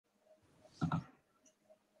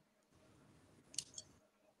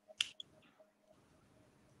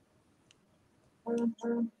Hi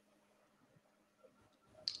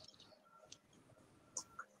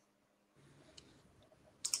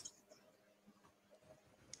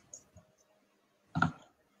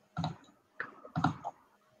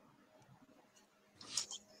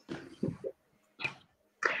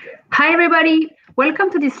everybody,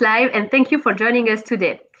 welcome to this live and thank you for joining us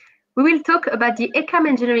today. We will talk about the ECAM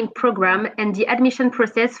Engineering program and the admission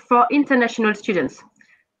process for international students.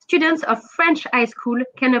 Students of French high school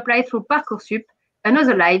can apply through Parcoursup.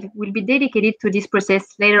 Another live will be dedicated to this process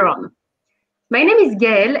later on. My name is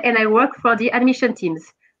Gaëlle and I work for the admission teams.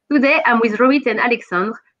 Today I'm with Rohit and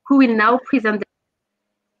Alexandre, who will now present.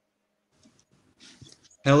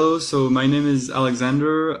 Hello, so my name is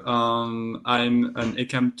Alexander. I'm an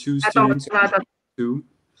ECAM 2 student.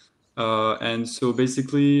 And so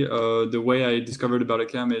basically, the way I discovered about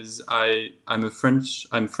ECAM is I'm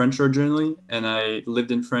French originally, and I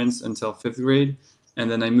lived in France until 5th grade, and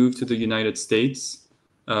then I moved to the United States,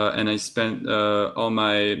 and I spent all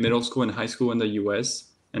my middle school and high school in the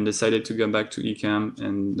US, and decided to go back to ECAM,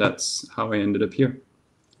 and that's how I ended up here.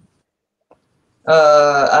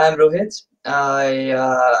 I'm Rohit.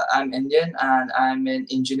 I'm Indian and I'm in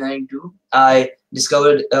engineering too. I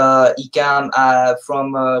discovered ECAM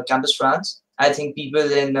from Campus France. I think people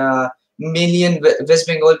in mainly in West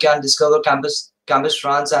Bengal can discover Campus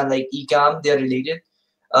France and like ECAM. They're related.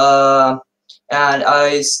 And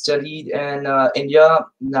I studied in India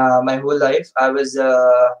my whole life. I was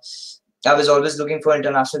always looking for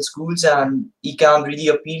international schools, and ECAM really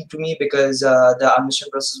appealed to me because the admission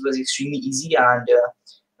process was extremely easy, and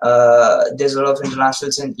there's a lot of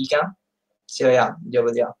internationals in ECAM. So yeah,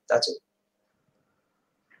 that's it.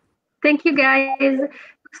 Thank you, guys. To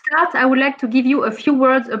start, I would like to give you a few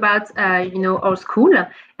words about our school.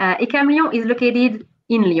 ECAM Lyon is located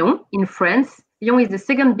in Lyon, in France. Lyon is the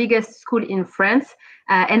second biggest school in France,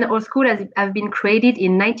 and our school has been created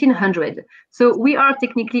in 1900. So we are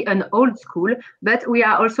technically an old school, but we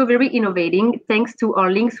are also very innovating thanks to our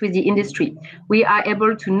links with the industry. We are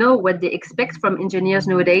able to know what they expect from engineers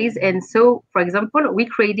nowadays. And so, for example, we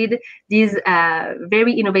created this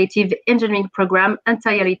very innovative engineering program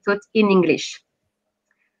entirely taught in English.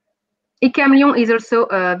 ECAM Lyon is also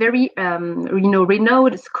a very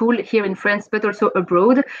renowned school here in France, but also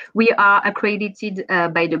abroad. We are accredited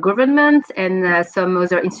by the government and some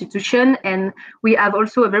other institution, and we have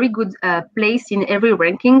also a very good place in every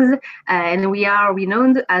rankings, and we are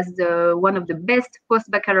renowned as one of the best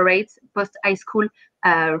post-baccalaureate, post-high school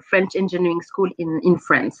French engineering school in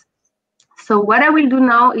France. So what I will do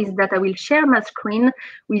now is that I will share my screen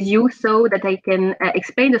with you so that I can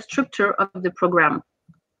explain the structure of the program.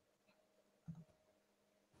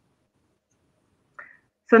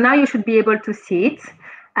 So now you should be able to see it.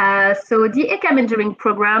 So the ECAM Engineering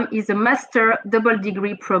program is a master double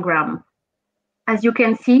degree program. As you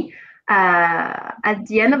can see, at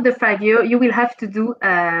the end of the 5 year, you will have to do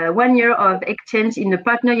 1 year of exchange in a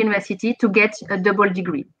partner university to get a double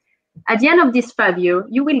degree. At the end of this 5 year,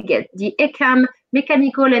 you will get the ECAM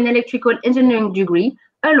Mechanical and Electrical Engineering degree,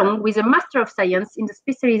 along with a Master of Science in the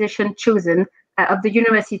specialization chosen of the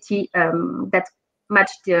university that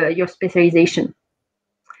matched your specialization.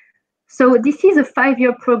 So this is a 5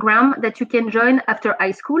 year program that you can join after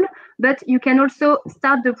high school, but you can also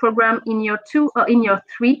start the program in year 2 or in year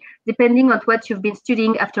 3, depending on what you've been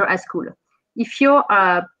studying after high school. If your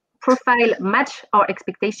profile match our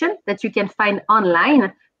expectation that you can find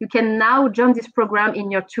online, you can now join this program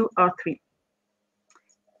in year 2 or 3.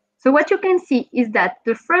 So what you can see is that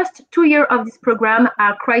the first 2 years of this program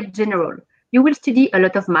are quite general. You will study a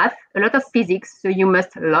lot of math, a lot of physics, so you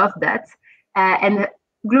must love that, and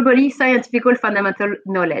globally scientific fundamental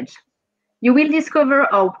knowledge. You will discover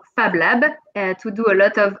our Fab Lab to do a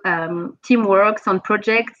lot of teamworks on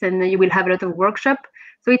projects, and you will have a lot of workshops.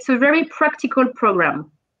 So it's a very practical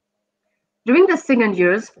program. During the second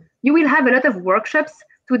years, you will have a lot of workshops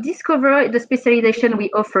to discover the specialization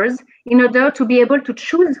we offers in order to be able to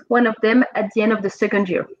choose one of them at the end of the second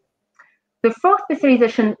year. The 4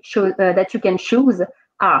 specializations that you can choose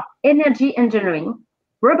are energy engineering,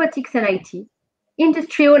 robotics and IT,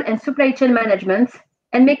 industrial and supply chain management,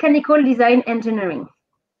 and mechanical design engineering.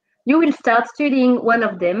 You will start studying one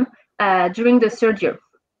of them during the third year.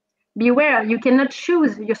 Beware, you cannot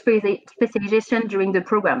choose your specialization during the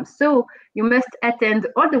program, so you must attend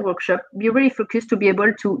all the workshops, be really focused to be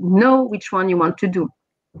able to know which one you want to do.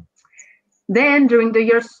 Then during the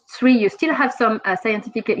year 3, you still have some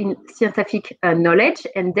scientific knowledge,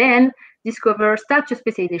 and then start your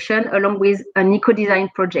specialization along with an eco-design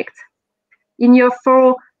project. In year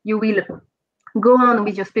 4, you will go on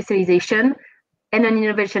with your specialization and an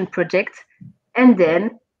innovation project, and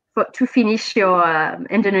then to finish your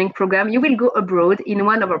engineering program, you will go abroad in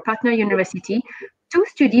one of our partner university to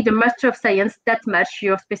study the Master of Science that match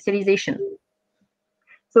your specialization.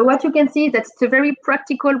 So what you can see is that it's a very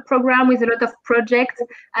practical program with a lot of projects.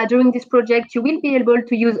 During this project, you will be able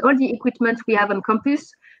to use all the equipment we have on campus.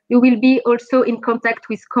 You will be also in contact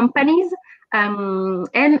with companies.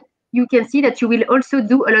 And you can see that you will also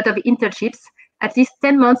do a lot of internships, at least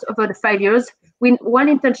 10 months over the 5 years, with one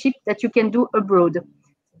internship that you can do abroad.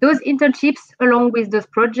 Those internships, along with those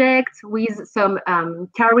projects, with some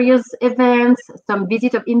careers events, some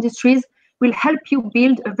visit of industries, will help you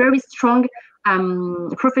build a very strong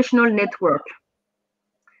professional network.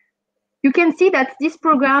 You can see that this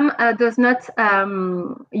program does not,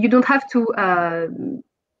 you don't have to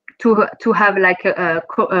have like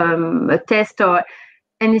a test or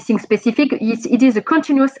anything specific. It is a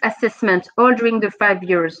continuous assessment all during the 5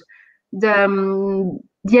 years.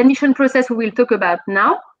 The admission process we will talk about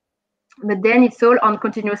now, but then it's all on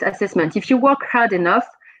continuous assessment. If you work hard enough,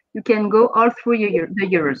 you can go all through the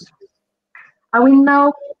years. I will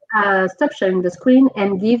now stop sharing the screen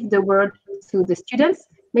and give the word to the students.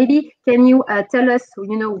 Maybe can you tell us,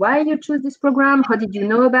 why you choose this program? How did you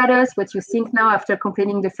know about us? What you think now after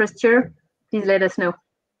completing the first year? Please let us know.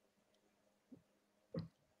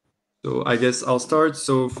 So I guess I'll start.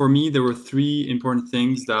 So for me, there were 3 important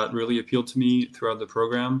things that really appealed to me throughout the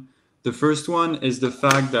program. The first one is the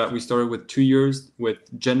fact that we started with 2 years with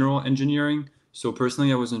general engineering. So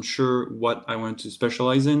personally, I wasn't sure what I wanted to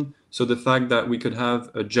specialize in. So the fact that we could have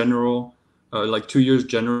a general, like 2 years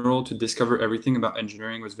general to discover everything about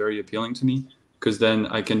engineering was very appealing to me, because then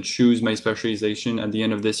I can choose my specialization at the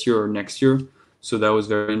end of this year or next year. So that was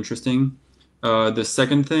very interesting. The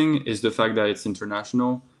second thing is the fact that it's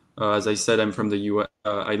international. As I said, I'm from the US.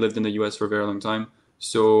 I lived in the US for a very long time.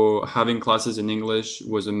 So having classes in English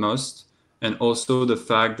was a must. And also the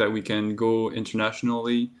fact that we can go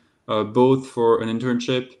internationally, both for an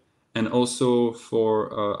internship and also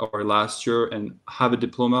for our last year, and have a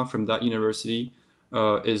diploma from that university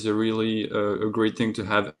is a really a great thing to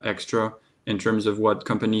have extra in terms of what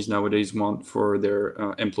companies nowadays want for their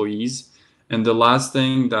employees. And the last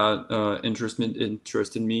thing that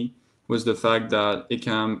interested me was the fact that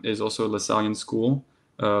ECAM is also a Lasallian school,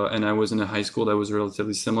 and I was in a high school that was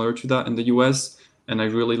relatively similar to that in the US, and I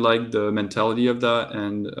really liked the mentality of that,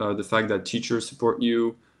 and the fact that teachers support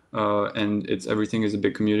you, and everything is a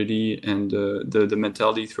big community, and the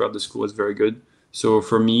mentality throughout the school is very good. So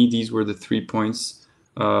for me, these were the 3 points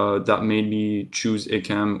that made me choose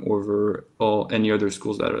ECAM over any other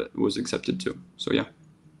schools that it was accepted to. So yeah.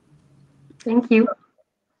 Thank you.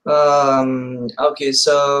 Okay,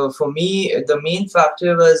 so for me, the main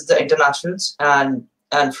factor was the internationals and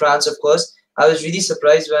France, of course. I was really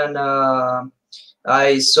surprised when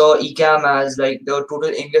I saw ECAM as like the total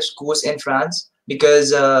English course in France,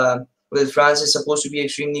 because well, France is supposed to be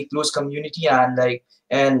extremely close community, and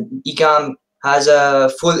ECAM has a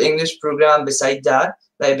full English program beside that.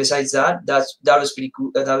 That was pretty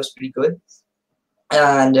cool. That was pretty good.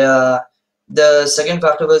 And the second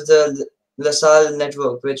factor was the LaSalle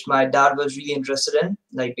network, which my dad was really interested in,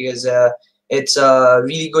 because it's a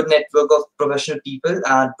really good network of professional people,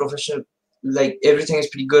 and everything is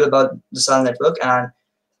pretty good about LaSalle network.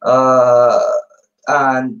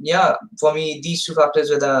 And yeah, for me, these 2 factors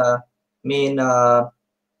were the main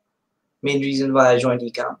reason why I joined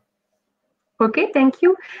ECAM. Okay, thank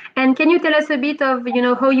you. And can you tell us a bit of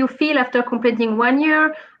how you feel after completing 1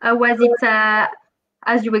 year? Was it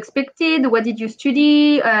as you expected? What did you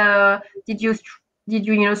study? Did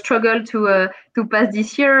you struggle to pass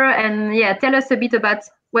this year? And yeah, tell us a bit about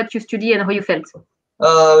what you study and how you felt.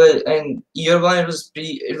 Well, in year 1,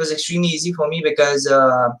 it was extremely easy for me, because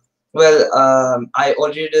I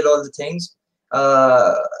already did all the things.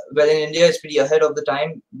 Well, in India, it's pretty ahead of the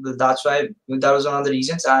time. That's why that was one of the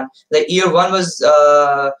reasons. And year 1 was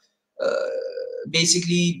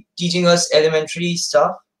basically teaching us elementary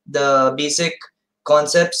stuff, the basic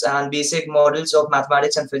concepts and basic models of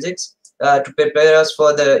mathematics and physics, to prepare us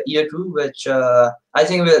for the year 2, which I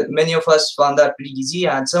think many of us found that pretty easy,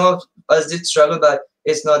 and some of us did struggle, but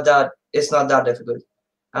it's not that difficult.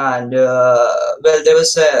 And well, there were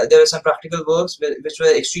some practical works which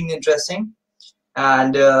were extremely interesting,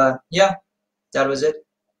 and yeah, that was it.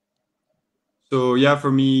 So yeah,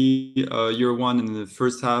 for me, year 1 and the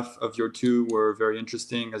first half of year 2 were very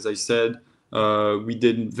interesting. As I said, we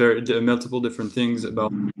did multiple different things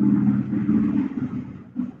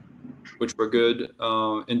which were good.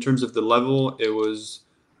 In terms of the level, it was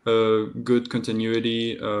a good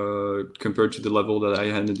continuity compared to the level that I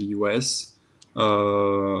had in the US.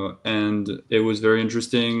 and it was very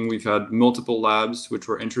interesting. We've had multiple labs, which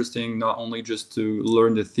were interesting, not only just to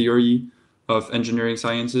learn the theory of engineering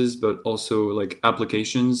sciences, but also like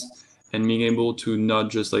applications and being able to not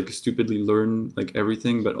just like stupidly learn like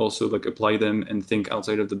everything, but also like apply them and think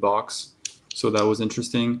outside of the box. So that was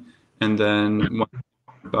interesting. And then one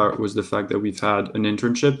part was the fact that we've had an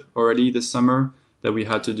internship already this summer that we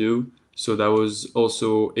had to do. So that was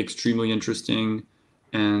also extremely interesting,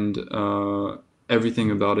 and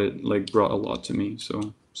everything about it like brought a lot to me.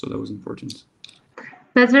 So that was important.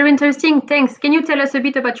 That's very interesting. Thanks. Can you tell us a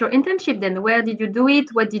bit about your internship then? Where did you do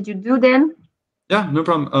it? What did you do then? Yeah, no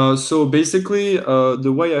problem. So basically,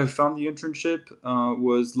 the way I found the internship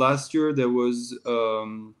was last year there was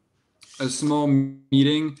a small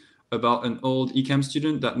meeting about an old ECAM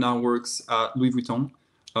student that now works at Louis Vuitton.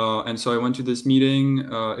 And so I went to this meeting.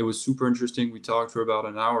 It was super interesting. We talked for about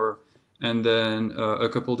an hour. And then a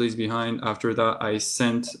couple days behind, after that, I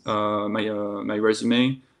sent my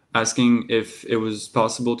resume asking if it was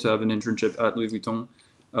possible to have an internship at Louis Vuitton,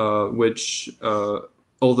 which,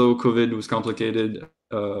 although COVID was complicated,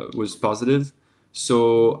 was positive.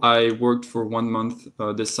 So I worked for 1 month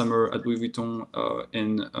this summer at Louis Vuitton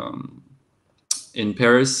in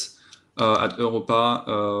Paris at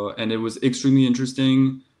Europa, and it was extremely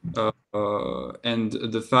interesting. And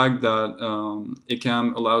the fact that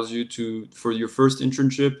ECAM allows you to, for your first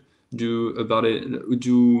internship, do it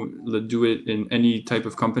in any type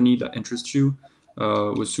of company that interests you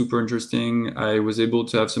was super interesting. I was able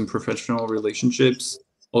to have some professional relationships.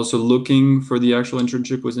 Also, looking for the actual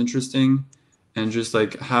internship was interesting, and just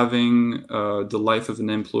like having the life of an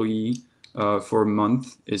employee for a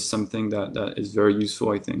month is something that is very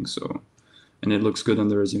useful, I think. So, and it looks good on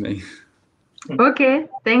the resume. Okay,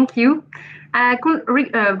 thank you.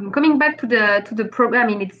 Coming back to the program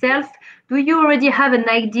in itself, do you already have an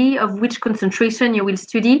idea of which concentration you will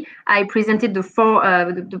study? I presented the four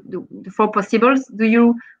possibles. Do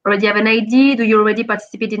you already have an idea? Do you already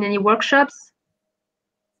participate in any workshops?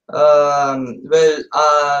 Well,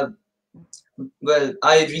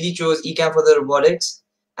 I really chose ECAM for the robotics,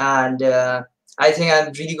 and I think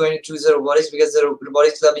I'm really going to choose the robotics because the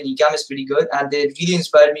robotics club in ECAM is pretty good, and they really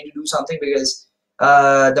inspired me to do something because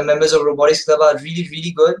the members of robotics club are really,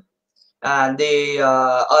 really good, and they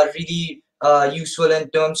are really useful in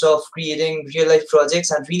terms of creating real life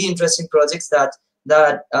projects and really interesting projects that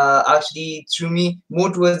actually threw me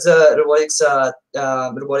more towards the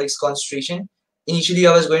robotics concentration. Initially,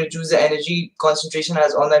 I was going to choose the energy concentration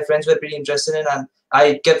as all my friends were pretty interested in, and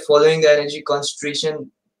I kept following the energy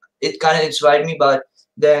concentration. It kind of inspired me, but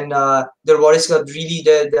then the robotics club really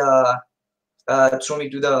did throw me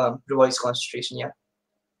to the robotics concentration. Yeah.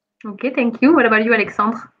 Okay, thank you. What about you,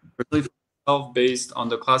 Alexandre? Really, for myself, based on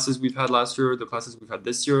the classes we've had last year, the classes we've had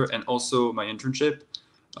this year, and also my internship,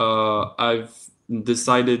 I've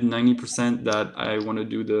decided 90% that I want to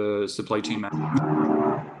do the supply chain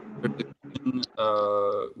management,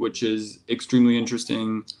 which is extremely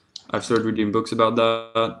interesting. I've started reading books about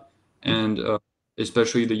that, and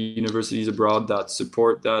especially the universities abroad that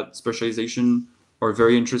support that specialization are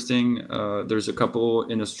very interesting. There's a couple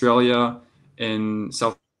in Australia, in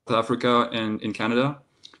South Africa, and in Canada.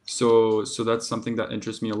 So that's something that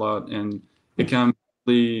interests me a lot, and it can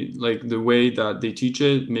be like the way that they teach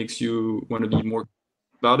it makes you want to be more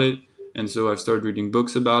about it. And so I've started reading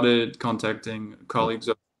books about it, contacting colleagues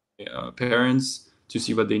of parents to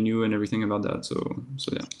see what they knew and everything about that. So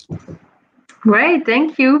yeah. Great,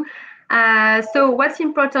 thank you. So what's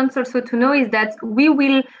important also to know is that we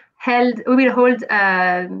will hold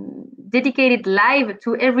dedicated live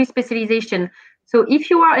to every specialization. So if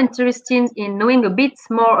you are interested in knowing a bit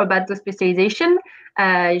more about the specialization,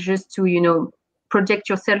 just to project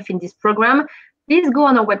yourself in this program, please go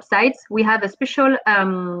on our website. We have a special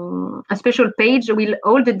page with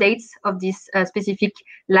all the dates of this specific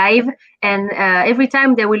live, and every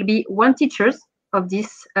time there will be one teacher of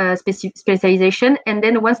this specialization, and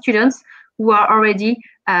then one students who are already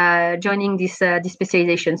joining this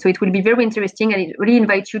specialization. So it will be very interesting, and I really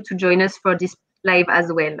invite you to join us for this live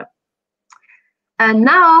as well. And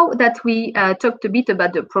now that we talked a bit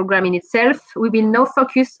about the program in itself, we will now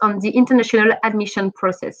focus on the international admission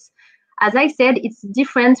process. As I said, it's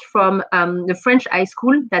different from the French high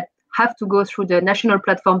school that have to go through the national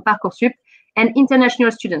platform Parcoursup, and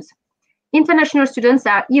international students. International students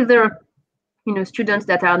are either students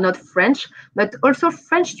that are not French, but also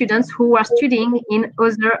French students who are studying in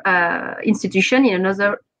other institution, in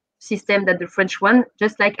another system than the French one,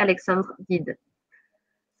 just like Alexandre did.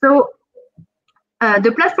 So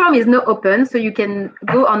The platform is now open, so you can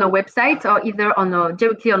go on our website or either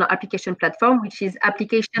directly on our application platform, which is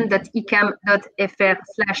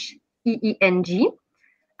application.ecam.fr/EENG.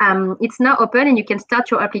 It's now open and you can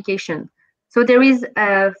start your application. So there is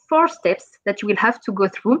 4 steps that you will have to go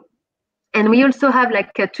through. And we also have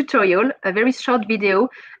like a tutorial, a very short video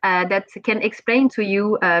that can explain to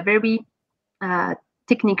you very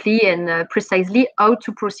technically and precisely how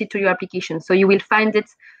to proceed to your application. So you will find it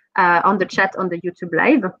on the chat on the YouTube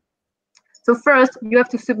Live. So first, you have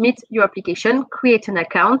to submit your application, create an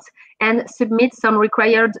account, and submit some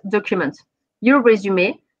required documents. Your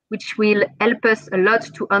resume, which will help us a lot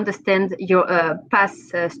to understand your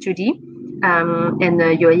past study and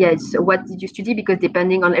what did you study, because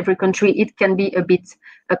depending on every country, it can be a bit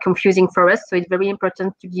confusing for us. So it's very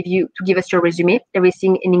important to give us your resume,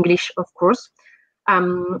 everything in English, of course.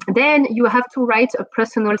 Then you have to write a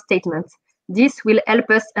personal statement. This will help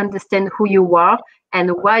us understand who you are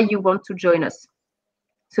and why you want to join us.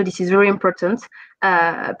 So this is very important.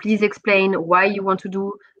 Please explain why you want to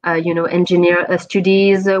do, engineer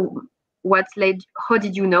studies. How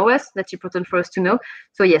did you know us? That's important for us to know.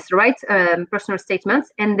 So yes, write personal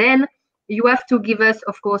statements, and then you have to give us,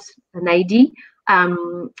 of course, an ID,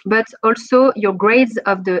 but also your grades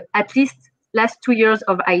of the at least last 2 years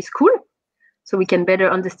of high school, so we can better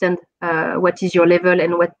understand what is your level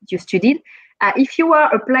and what you studied. If you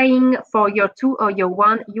are applying for year 2 or year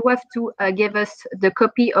 1, you have to give us the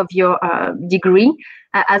copy of your degree,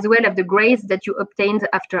 as well as the grades that you obtained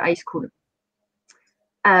after high school.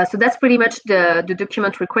 So that's pretty much the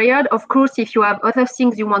document required. Of course, if you have other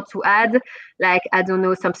things you want to add, like, I don't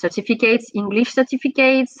know, some certificates, English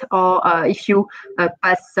certificates, or if you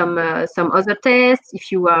pass some other tests,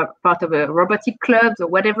 if you are part of a robotic club or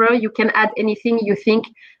whatever, you can add anything you think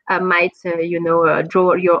might,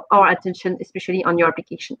 draw our attention, especially on your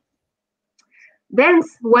application. Then,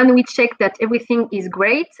 when we check that everything is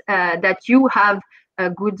great, that you have a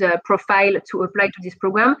good profile to apply to this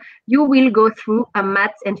program, you will go through a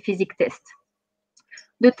math and physics test.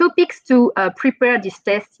 The topics to prepare this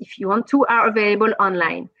test, if you want to, are available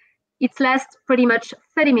online. It lasts pretty much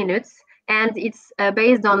 30 minutes, and it's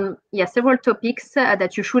based on several topics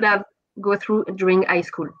that you should have go through during high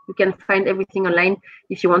school. You can find everything online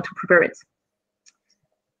if you want to prepare it.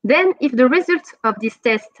 Then, if the results of this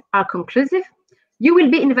test are conclusive, you will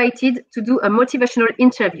be invited to do a motivational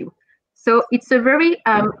interview. So it's a very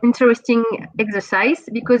interesting exercise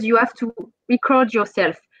because you have to record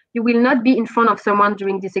yourself. You will not be in front of someone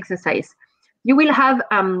during this exercise. You will have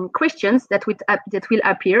questions that will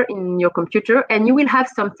appear in your computer, and you will have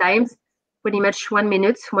sometimes pretty much 1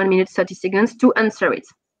 minute, 1 minute 30 seconds to answer it.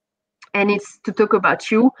 And it's to talk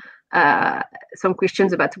about you, some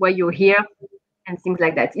questions about why you're here and things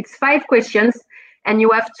like that. It's 5 questions, and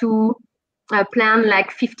you have to plan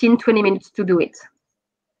like 15-20 minutes to do it.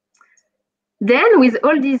 Then with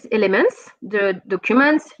all these elements, the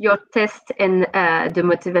documents, your test, and the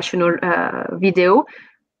motivational video,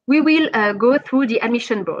 we will go through the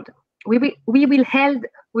admission board. We will have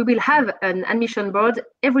an admission board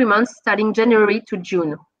every month starting January to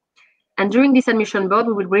June. And during this admission board,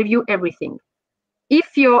 we will review everything.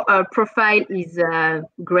 If your profile is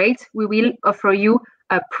great, we will offer you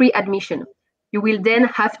a pre-admission. You will then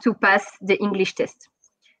have to pass the English test.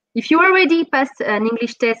 If you already passed an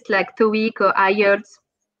English test like TOEIC or IELTS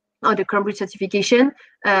or the Cambridge certification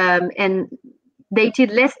and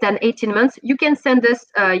dated less than 18 months, you can send us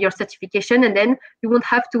your certification, and then you won't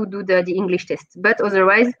have to do the English test. But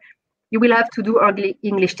otherwise, you will have to do our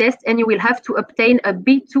English test, and you will have to obtain a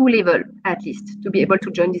B2 level at least to be able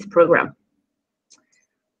to join this program.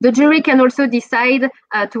 The jury can also decide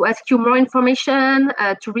to ask you more information,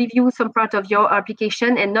 to review some part of your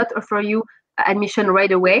application and not offer you admission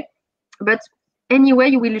right away. But anyway,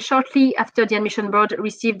 you will shortly after the admission board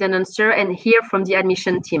receive an answer and hear from the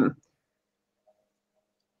admission team.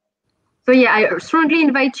 So yeah, I strongly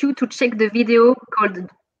invite you to check the video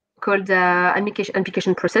called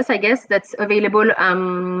application process, I guess, that's available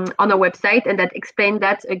on our website, and that explains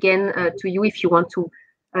that again to you if you want to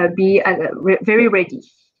be very ready.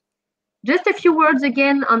 Just a few words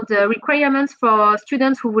again on the requirements for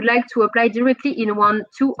students who would like to apply directly in 1,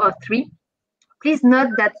 2, or 3. Please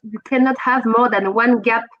note that you cannot have more than 1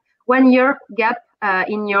 year gap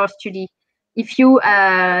in your study. If you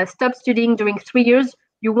stop studying during 3 years,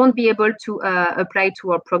 you won't be able to apply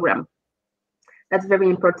to our program. That's very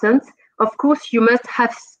important. Of course, you must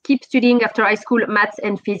have keep studying after high school maths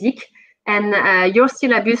and physics, and your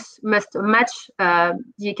syllabus must match the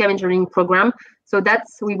ECAM Engineering program. So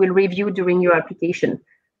that's we will review during your application.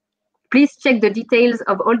 Please check the details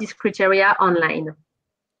of all these criteria online.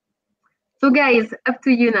 So guys, up to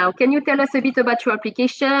you now. Can you tell us a bit about your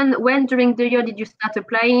application? When during the year did you start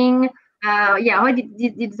applying? Yeah, how did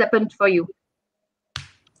it happen for you?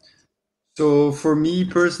 So for me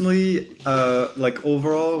personally, like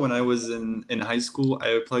overall, when I was in high school, I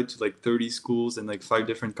applied to like 30 schools in like 5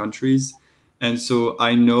 different countries. And so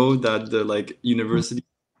I know that the like university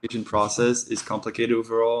application process is complicated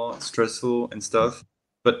overall, stressful and stuff.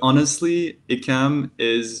 But honestly, ECAM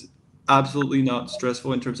is absolutely not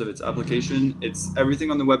stressful in terms of its application. It's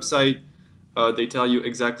everything on the website. They tell you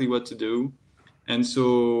exactly what to do. And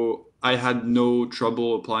so I had no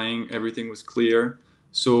trouble applying. Everything was clear.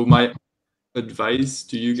 So my advice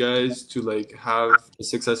to you guys to like have a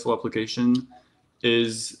successful application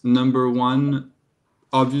is number one,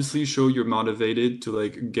 obviously show you're motivated to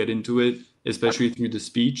like get into it, especially through the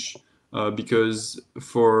speech, because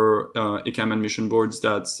for ECAM admission boards,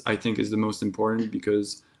 that's I think is the most important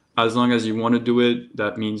because as long as you want to do it,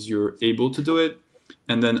 that means you're able to do it,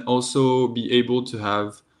 and then also be able to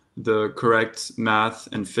have the correct math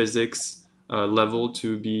and physics level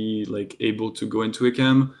to be like able to go into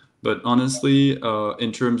ECAM. But honestly,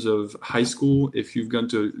 in terms of high school, if you've gone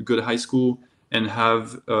to a good high school and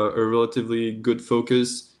have a relatively good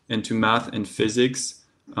focus into math and physics,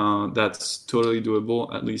 that's totally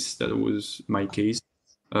doable. At least that was my case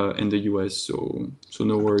in the US. So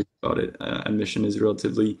no worries about it. Admission is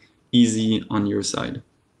relatively easy on your side.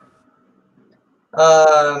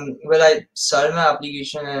 Well, I started my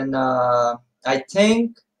application in I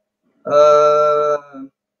think uh,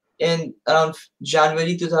 in around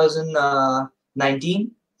January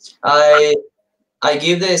 2019. I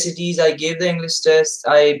gave the SATs, I gave the English test,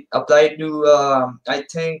 I applied to I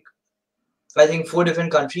think 4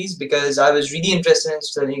 different countries because I was really interested in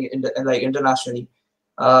studying like internationally.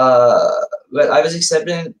 Uh, well, I was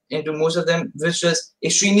accepted into most of them, which was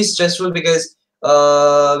extremely stressful because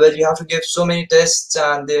well, you have to give so many tests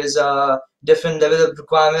and there's a different level of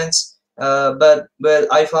requirements. But well,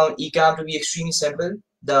 I found ECAM to be extremely simple.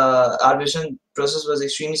 The admission process was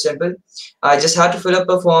extremely simple. I just had to fill up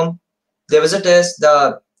a form. There was a test.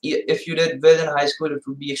 If you did well in high school, it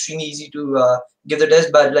would be extremely easy to give the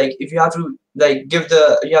test. But like if you have to like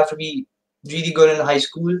you have to be really good in high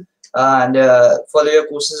school and follow your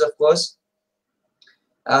courses, of course.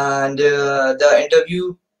 And the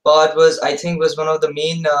interview part was, I think, was one of the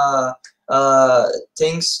main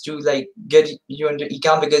things to like get you into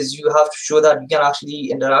ECAM because you have to show that you can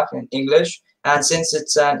actually interact in English. And since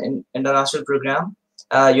it's an international program,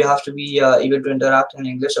 you have to be able to interact in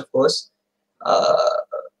English, of course.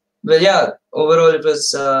 But yeah, overall it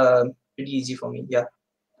was pretty easy for me. Yeah.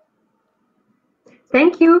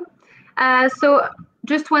 Thank you. So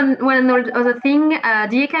just one other thing,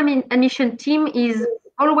 the ECAM admission team is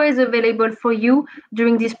always available for you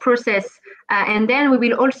during this process. And then we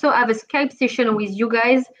will also have a Skype session with you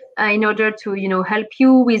guys in order to help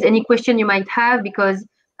you with any question you might have, because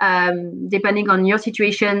depending on your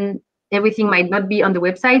situation, everything might not be on the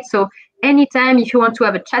website. So anytime if you want to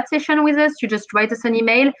have a chat session with us, you just write us an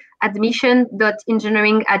email,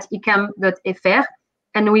 admission.engineering@ecam.fr,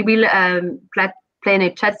 and we will plan a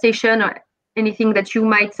chat session or anything that you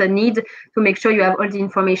might need to make sure you have all the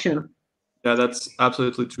information. Yeah, that's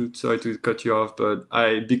absolutely true. Sorry to cut you off, but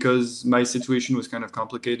because my situation was kind of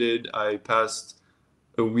complicated, I passed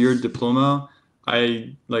a weird diploma.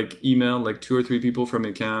 I like emailed like 2 or 3 people from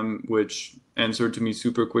ECAM, which answered to me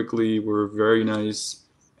super quickly, were very nice,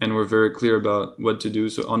 and were very clear about what to do.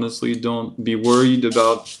 So honestly, don't be worried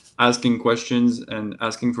about asking questions and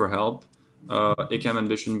asking for help. ECAM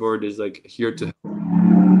Ambition Board is like here to help.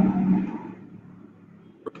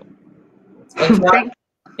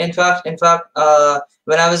 In fact,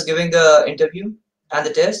 when I was giving the interview and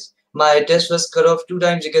the test, my test was cut off 2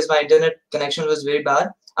 times because my internet connection was very bad.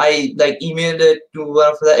 I like emailed it to one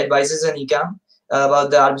of the advisors in ECAM about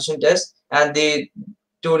the admission test, and they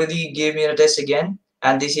totally gave me a test again,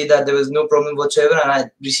 and they said that there was no problem whatsoever, and I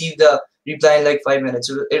received the reply in like 5 minutes.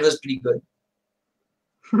 So it was pretty good.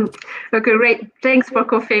 Okay, great. Thanks for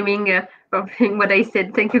confirming what I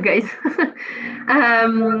said. Thank you, guys.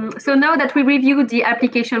 So now that we reviewed the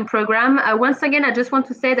application program, once again, I just want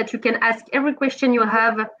to say that you can ask every question you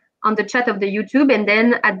have on the chat of the YouTube, and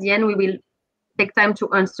then at the end, we will take time to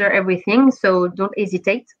answer everything. So don't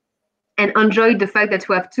hesitate, and enjoy the fact that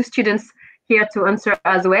we have 2 students here to answer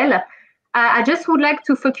as well. I just would like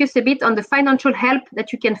to focus a bit on the financial help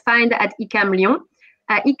that you can find at ECAM Lyon.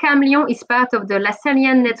 ECAM Lyon is part of the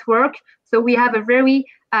Lassallian network, so we have a very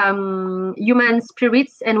human spirit,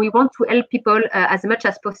 and we want to help people as much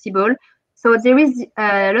as possible. So there is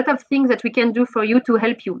a lot of things that we can do for you to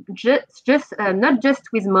help you, not just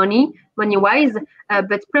with money-wise,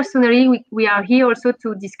 but personally, we are here also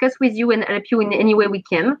to discuss with you and help you in any way we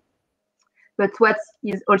can. But what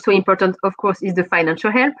is also important, of course, is the financial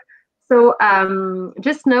help. So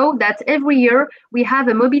just know that every year we have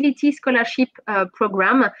a mobility scholarship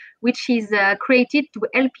program, which is created to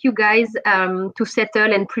help you guys to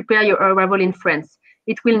settle and prepare your arrival in France.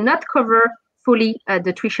 It will not cover fully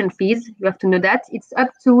the tuition fees. You have to know that. It's up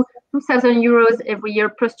to 2,000 euros every year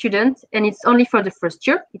per student, and it's only for the first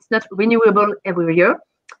year. It's not renewable every year,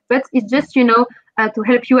 but it's just, to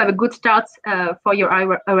help you have a good start for your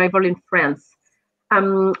arrival in France.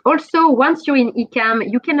 Also, once you're in ECAM,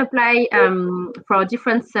 you can apply for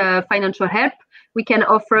different financial help. We can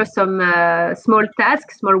offer some small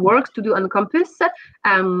tasks, small works to do on campus.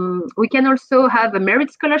 We can also have a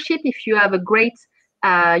merit scholarship if you have a great,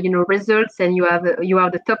 results and you are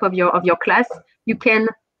the top of your class. You can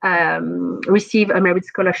receive a merit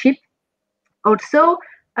scholarship. Also,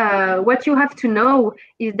 what you have to know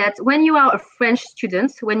is that when you are a French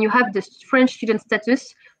student, when you have the French student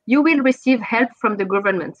status, you will receive help from the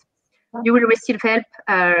government. You will receive help,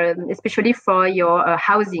 especially for your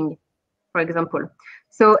housing, for example.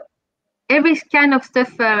 So every kind of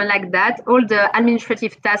stuff like that, all the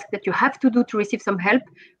administrative tasks that you have to do to receive some help,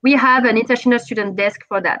 we have an international student desk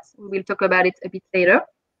for that. We will talk about it a bit later.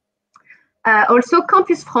 Also,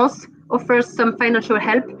 Campus France offers some financial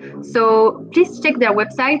help. So please check their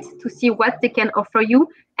website to see what they can offer you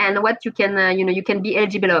and what you can, you can be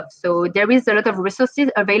eligible of. So there is a lot of resources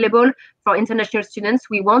available for international students.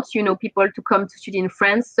 We want, people to come to study in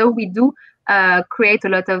France. So we do create a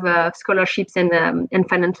lot of scholarships and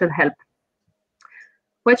financial help.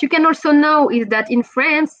 What you can also know is that in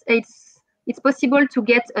France, it's possible to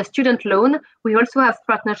get a student loan. We also have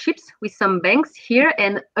partnerships with some banks here,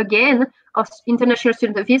 and again, our international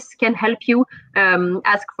student office can help you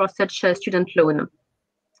ask for such a student loan.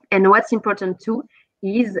 And what's important too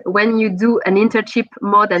is when you do an internship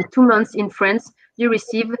more than 2 months in France, you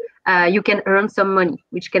can earn some money,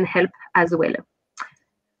 which can help as well.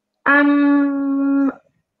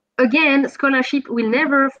 Again, scholarship will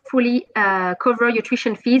never fully cover your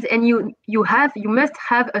tuition fees, and you must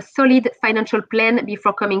have a solid financial plan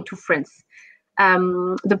before coming to France.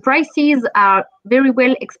 The prices are very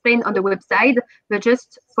well explained on the website, but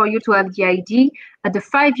just for you to have the idea, the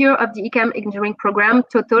 5 year of the ECAM Engineering program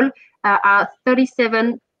total are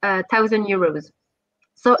 37,000 euros.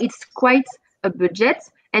 So it's quite a budget,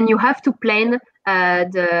 and you have to plan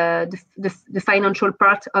the financial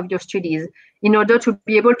part of your studies in order to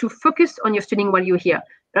be able to focus on your studying while you're here.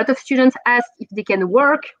 A lot of students ask if they can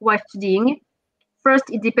work while studying. First,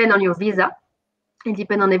 it depends on your visa. It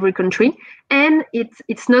depends on every country, and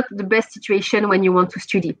it's not the best situation when you want to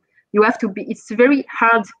study. You have to be. It's a very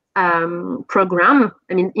hard program.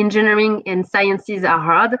 I mean, engineering and sciences are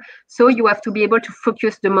hard, so you have to be able to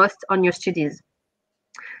focus the most on your studies.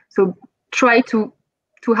 So try to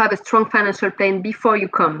have a strong financial plan before you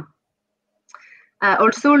come.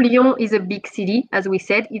 Also, Lyon is a big city, as we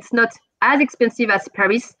said. It's not as expensive as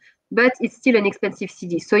Paris, but it's still an expensive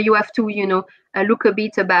city. So you have to, look a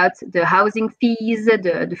bit about the housing fees,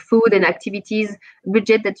 the food and activities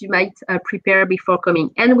budget that you might prepare before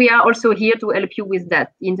coming. And we are also here to help you with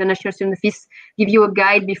that. The International Student Office give you a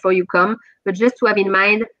guide before you come, but just to have in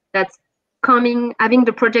mind that having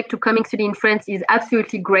the project to coming study in France is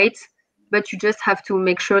absolutely great, but you just have to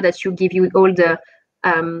make sure that you give you all the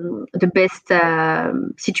best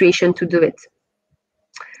situation to do it.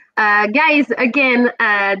 Guys, again,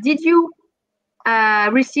 did you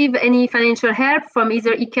receive any financial help from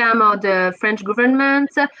either ECAM or the French government?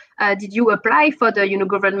 Did you apply for the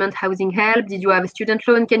government housing help? Did you have a student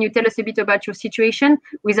loan? Can you tell us a bit about your situation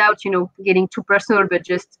without getting too personal, but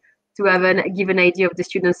just to give an idea of the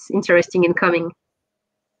students interested in coming?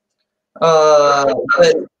 Well,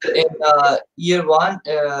 in year one,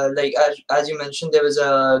 like as you mentioned, there was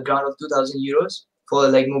a grant of 2,000 euros for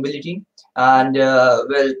like mobility, and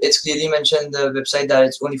well, it's clearly mentioned in the website that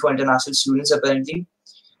it's only for international students apparently.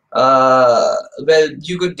 Well,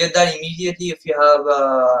 you could get that immediately if you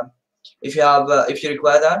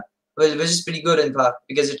require that. Well, which is pretty good in fact,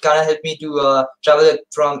 because it kind of helped me to travel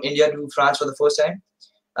from India to France for the first time,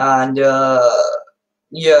 and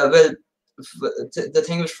yeah, well. The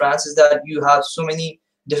thing with France is that you have so many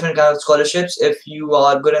different kinds of scholarships if you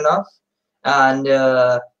are good enough, and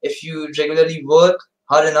if you regularly work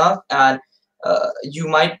hard enough, and you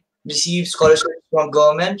might receive scholarships from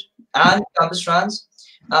government and Campus France.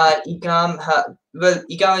 ECAM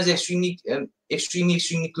ECAM is extremely extremely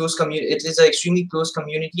close community. It is an extremely close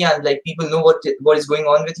community, and like people know what is going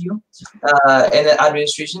on with you in the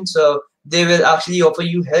administration. So they will actually offer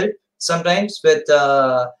you help sometimes with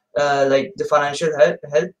like the financial help,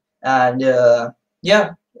 and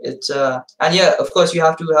yeah, it's and yeah, of course you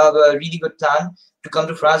have to have a really good plan to come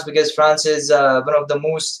to France, because France is one of the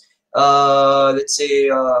most let's say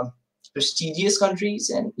prestigious countries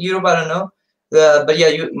in Europe. I don't know. But yeah,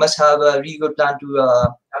 you must have a really good plan to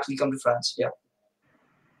actually come to France. Yeah.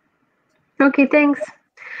 Okay, thanks.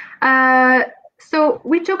 So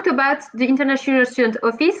we talked about the International Student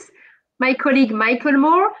Office. My colleague Michael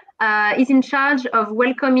Moore is in charge of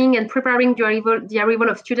welcoming and preparing the arrival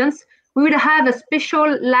of students. We will have a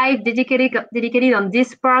special live dedicated on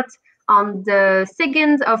this part on the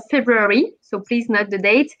 2nd of February. So please note the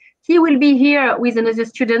date. He will be here with another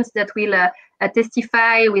students that will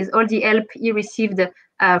testify with all the help he received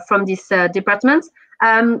from this department.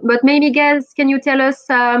 But maybe guys, can you tell us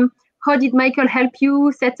how did Michael help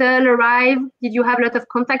you settle, arrive? Did you have a lot of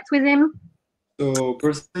contact with him? So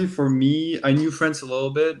personally, for me, I knew France a little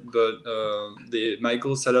bit, but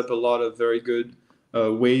Michael set up a lot of very good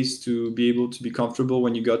ways to be able to be comfortable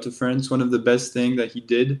when you got to France. One of the best things that he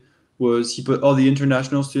did was he put all the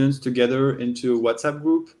international students together into a WhatsApp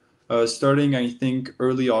group, starting I think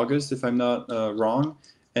early August, if I'm not wrong,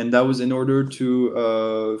 and that was in order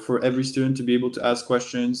to for every student to be able to ask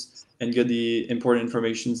questions and get the important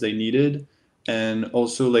information they needed, and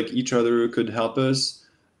also like each other could help us.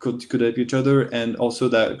 Could help each other, and also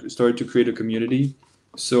that started to create a community.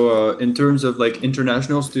 So in terms of like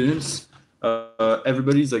international students,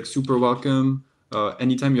 everybody's like super welcome.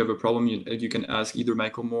 Anytime you have a problem, you can ask either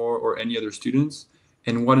Michael Moore or any other students.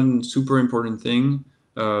 And one super important thing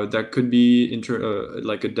that could be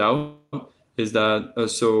like a doubt is that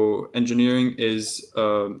so engineering is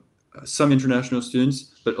some international students,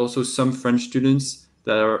 but also some French students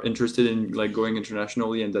that are interested in like going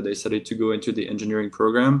internationally and that decided to go into the engineering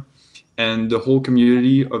program. And the whole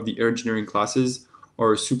community of the air engineering classes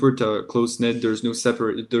are super close knit. There's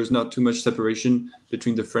not too much separation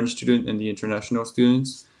between the French student and the international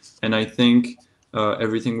students. And I think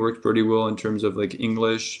everything worked pretty well in terms of like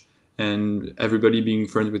English and everybody being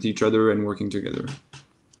friends with each other and working together.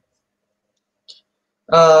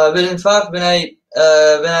 Well, in fact, when I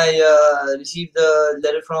received the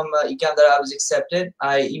letter from ECAM that I was accepted,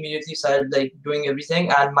 I immediately started like doing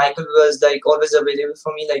everything, and Michael was like always available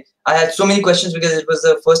for me. Like I had so many questions because it was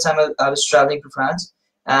the first time I was traveling to France,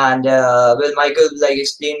 and well, Michael like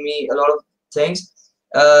explained me a lot of things.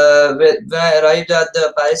 When I arrived at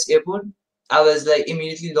the Paris airport, I was like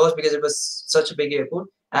immediately lost because it was such a big airport,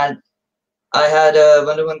 and I had a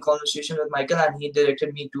one-to-one conversation with Michael, and he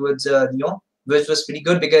directed me towards Lyon, which was pretty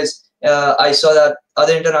good because I saw that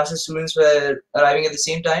other international students were arriving at the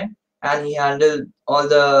same time, and he handled all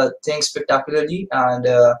the things spectacularly. And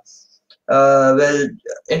well,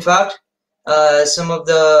 in fact, some of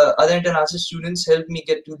the other international students helped me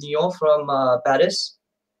get to Lyon from Paris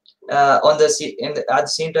at the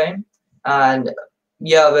same time. And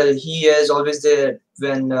yeah, well, he is always there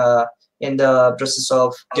when in the process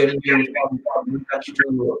of getting you from one country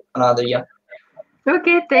to another. Yeah.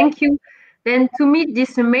 Okay, thank you. Then to meet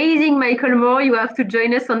this amazing Michael Moore, you have to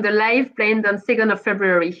join us on the live planned on 2nd of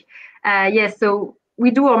February. Yes, so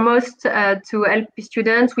we do our most to help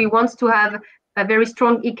students. We want to have a very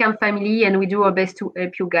strong ECAM family, and we do our best to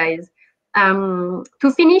help you guys.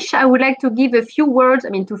 To finish, I would like to give a few words,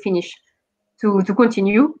 to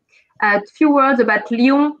continue, a few words about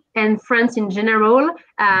Lyon and France in general,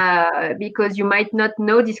 because you might not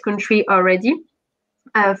know this country already.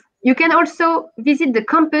 You can also visit the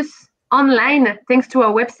campus online thanks to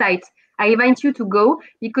our website. I invite you to go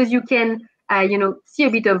because you can, see a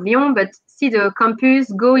bit of Lyon, but see the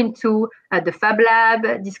campus, go into the Fab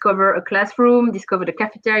Lab, discover a classroom, discover the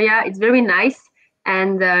cafeteria. It's very nice.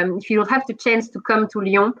 And if you don't have the chance to come to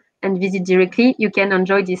Lyon and visit directly, you can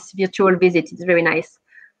enjoy this virtual visit. It's very nice.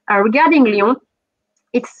 Regarding Lyon,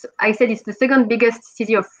 I said it's the second biggest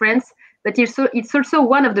city of France, but it's also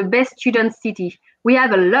one of the best student cities. We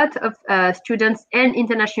have a lot of students and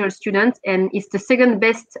international students, and it's the second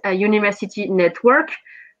best university network.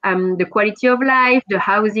 The quality of life, the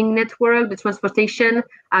housing network, the transportation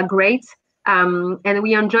are great, and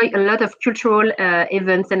we enjoy a lot of cultural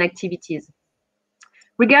events and activities.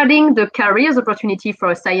 Regarding the careers opportunity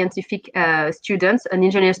for scientific students and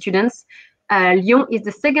engineer students, Lyon is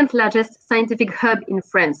the second largest scientific hub in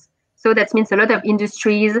France. So that means a lot of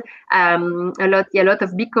industries, a lot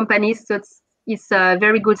of big companies. So it's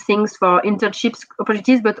very good things for internships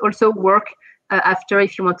opportunities, but also work after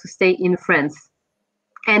if you want to stay in France.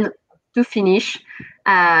 And to finish,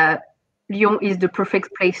 Lyon is the perfect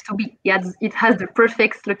place to be. It has the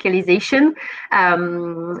perfect localization.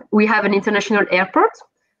 We have an international airport,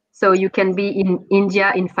 so you can be in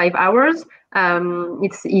India in 5 hours.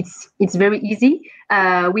 It's very easy.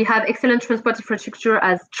 We have excellent transport infrastructure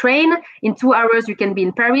as train. In 2 hours, you can be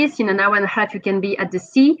in Paris. In an hour and a half, you can be at the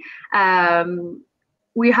sea.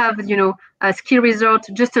 We have, a ski resort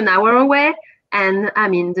just an hour away. And I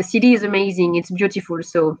mean, the city is amazing. It's beautiful.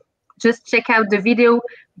 So just check out the video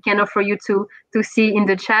we can offer you to see in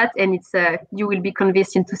the chat, and it's you will be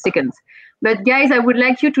convinced in 2 seconds. But guys, I would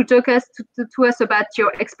like you to talk to us about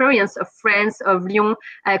your experience of France, of Lyon,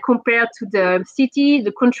 compared to the city,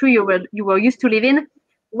 the country you were used to live in.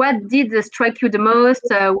 What did strike you the most?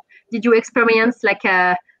 Did you experience like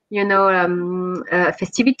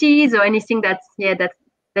festivities or anything that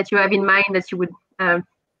you have in mind that you would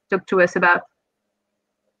talk to us about?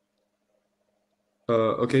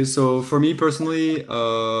 Okay, so for me personally,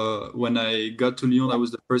 when I got to Lyon, that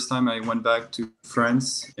was the first time I went back to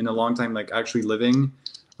France in a long time, like actually living.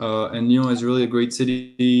 And Lyon is really a great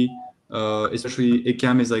city, especially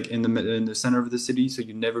ECAM is like in the center of the city, so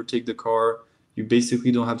you never take the car. You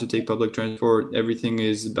basically don't have to take public transport. Everything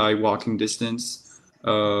is by walking distance.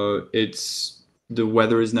 The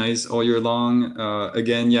weather is nice all year long.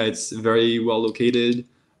 Again, yeah, it's very well located.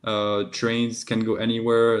 Trains can go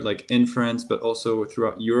anywhere, like in France, but also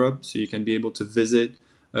throughout Europe. So you can be able to visit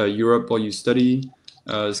Europe while you study.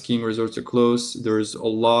 Skiing resorts are close. There's a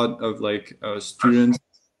lot of like students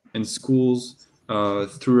and schools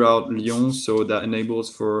throughout Lyon, so that enables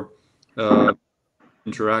for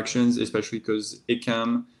interactions, especially because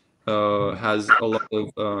ECAM has a lot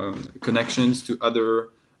of connections to other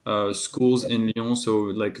schools in Lyon. So,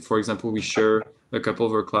 like for example, we share a couple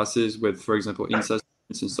of our classes with, for example, INSA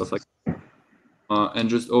and stuff like that. And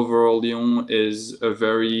just overall, Lyon is a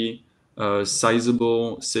very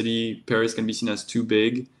sizable city. Paris can be seen as too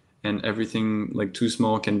big, and everything like too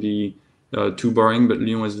small can be too boring. But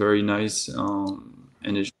Lyon is very nice,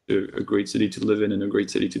 and it's a great city to live in and a great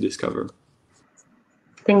city to discover.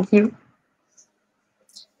 Thank you.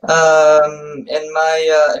 In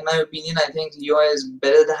my opinion, I think Lyon is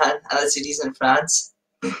better than other cities in France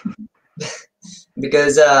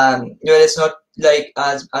because it's not like,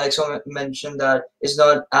 as Alexandre mentioned, that it's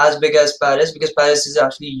not as big as Paris, because Paris is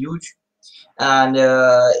actually huge, and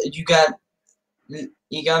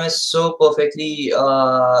ECAM is so perfectly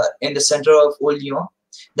in the center of old Lyon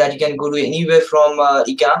that you can go to anywhere from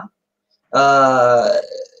ECAM,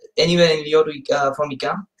 anywhere in Lyon from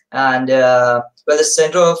ECAM. And well, the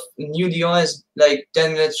center of New Lyon is like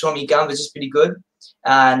 10 minutes from ECAM, which is pretty good.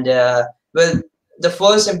 And well, the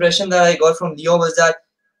first impression that I got from Lyon was that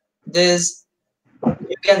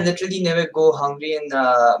you can literally never go hungry in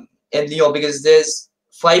Lyon, because there's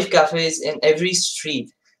 5 cafes in every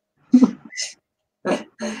street. And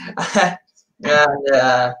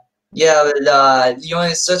yeah, well,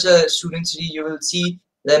 Lyon is such a student city. You will see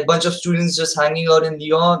a bunch of students just hanging out in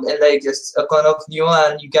Lyon, and like just a corner of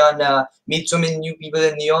Lyon, and you can meet so many new people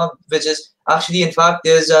in Lyon, which is actually, in fact,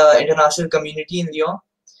 there's an international community in Lyon,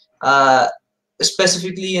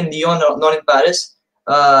 specifically in Lyon, not in Paris,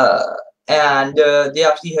 and they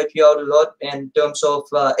actually help you out a lot in terms of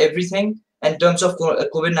everything. In terms of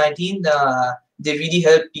COVID-19, they really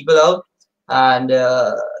help people out, and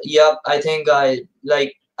yeah, I think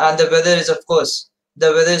and the weather is, of course,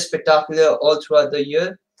 the weather is spectacular all throughout the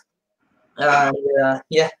year, and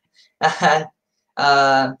yeah, and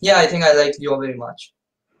yeah, I think I like Lyon very much.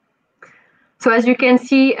 So as you can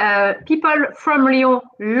see, people from Lyon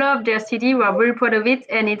love their city. We are very proud of it,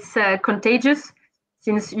 and it's contagious.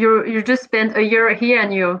 Since you just spent a year here,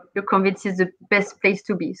 and you're convinced it's the best place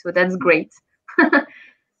to be. So that's great.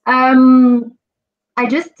 I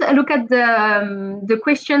just look at the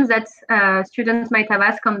questions that students might have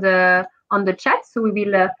asked on the chat. So we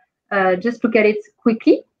will just look at it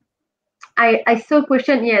quickly. I saw a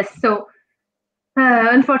question. Yes. So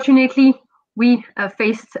unfortunately, we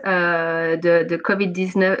faced the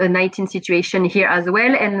COVID-19 situation here as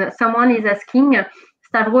well. And someone is asking,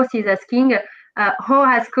 Stavros is asking, how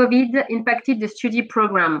has COVID impacted the study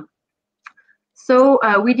program? So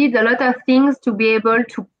we did a lot of things to be able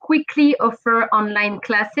to quickly offer online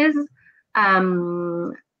classes.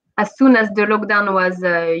 As soon as the lockdown was,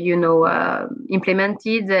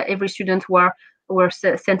 implemented, every student were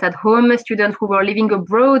sent at home. Students who were living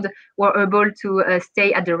abroad were able to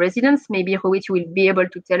stay at the residence. Maybe Rohit will be able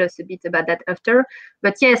to tell us a bit about that after.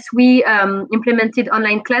 But yes, we implemented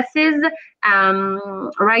online classes.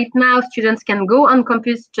 Right now, students can go on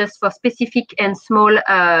campus just for specific and small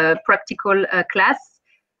practical class.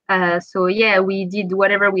 So yeah, we did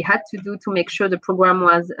whatever we had to do to make sure the program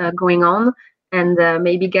was going on. And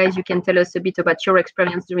maybe guys, you can tell us a bit about your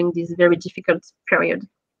experience during this very difficult period.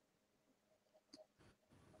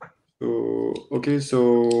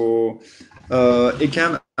 So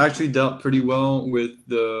ECAM actually dealt pretty well with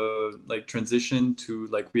the transition to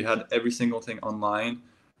we had every single thing online.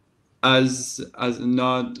 As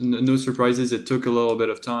no surprises, it took a little bit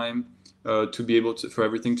of time to be able for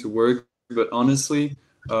everything to work. But honestly,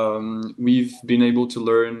 we've been able to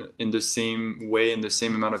learn in the same way, in the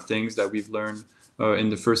same amount of things that we've learned in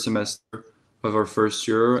the first semester of our first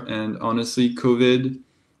year. And honestly, COVID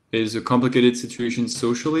is a complicated situation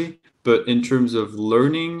socially, but in terms of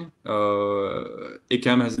learning,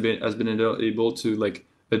 ECAM has been able to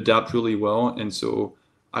adapt really well. And so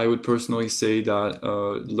I would personally say that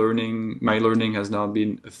my learning has not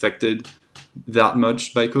been affected that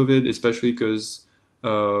much by COVID, especially because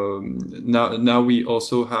now we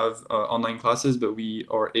also have online classes, but we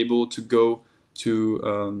are able to go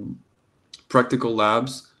to practical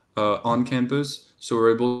labs on campus. So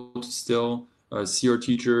we're able to still see our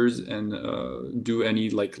teachers and do any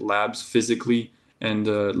labs physically and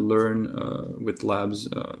learn with labs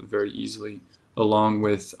very easily, along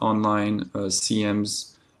with online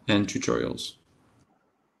CMs and tutorials.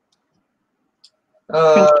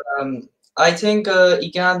 I think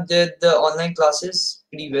ECAM did the online classes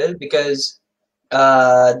pretty well because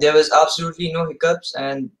there was absolutely no hiccups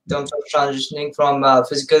in terms of transitioning from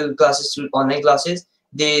physical classes to online classes.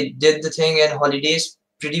 They did the thing in holidays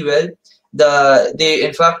pretty well. They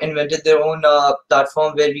in fact invented their own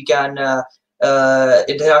platform where we can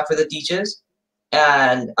interact with the teachers,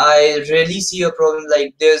 and I rarely see a problem.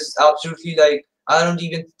 There's absolutely I don't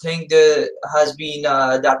even think there has been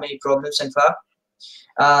that many problems. In fact,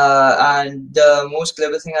 and the most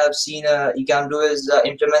clever thing I've seen ECAM do is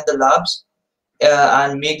implement the labs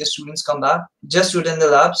and make the students come back, just within the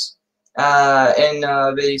labs in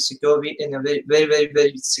a very secure way, in a very, very, very,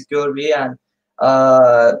 very secure way.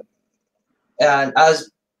 And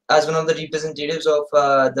as one of the representatives of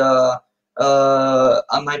my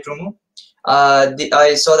promo,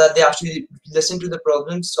 I saw that they actually listen to the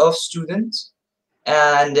problems of students,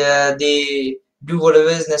 and they do whatever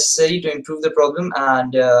is necessary to improve the problem.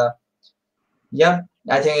 And yeah,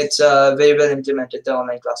 I think it's very well implemented, the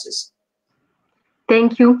online classes.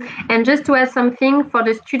 Thank you. And just to add something, for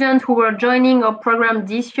the students who were joining our program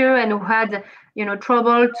this year and who had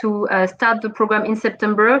trouble to start the program in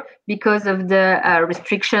September because of the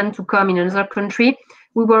restriction to come in another country,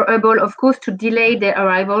 we were able, of course, to delay their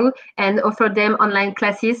arrival and offer them online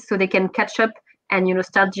classes so they can catch up and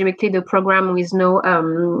start directly the program with no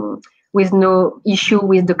issue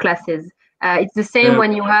with the classes. It's the same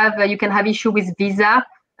when you can have issue with visa.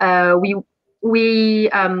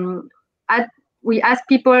 We ask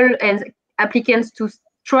people and applicants to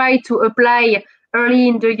try to apply early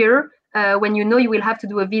in the year when you will have to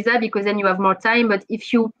do a visa, because then you have more time. But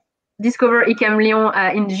if you discover ECAM Lyon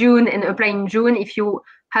in June and apply in June, if you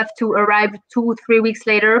have to arrive 2-3 weeks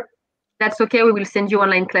later, that's okay. We will send you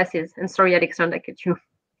online classes. And sorry, Alexandre, I cut you.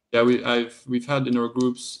 Yeah, we've had in our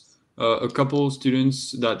groups a couple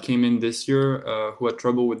students that came in this year who had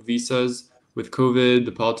trouble with visas, with COVID,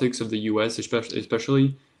 the politics of the US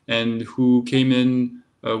especially, and who came in,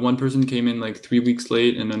 one person came in 3 weeks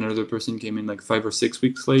late and another person came in 5 or 6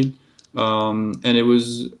 weeks late. And it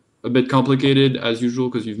was a bit complicated as usual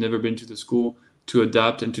because you've never been to the school to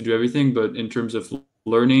adapt and to do everything. But in terms of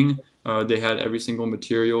learning, they had every single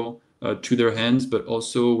material to their hands, but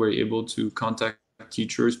also were able to contact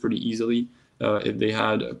teachers pretty easily if they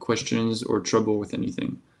had questions or trouble with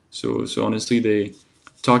anything. So honestly,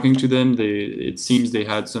 talking to them, it seems they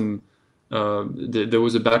had some. There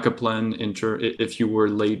was a backup plan if you were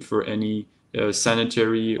late for any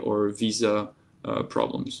sanitary or visa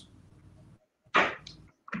problems.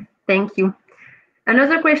 Thank you.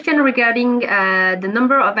 Another question regarding the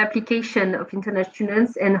number of applications of international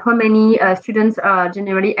students and how many students are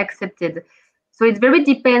generally accepted. So it very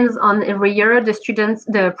depends on every year.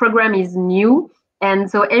 The program is new, and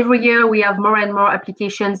so every year we have more and more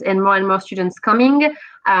applications and more students coming.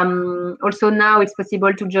 Also now it's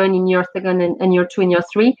possible to join in year 2 and year 2 and year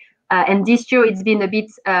 3. And this year it's been a bit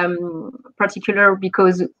particular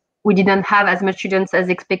because we didn't have as much students as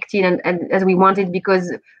expected and as we wanted,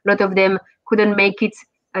 because a lot of them couldn't make it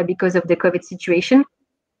because of the COVID situation.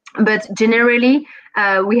 But generally,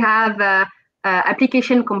 we have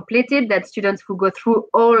application completed, that students who go through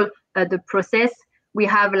all the process. We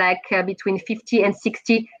have between 50 and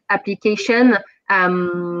 60 application,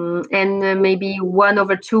 and maybe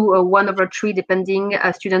 1/2 or 1/3, depending,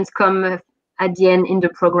 students come at the end in the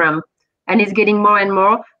program. and it's getting more and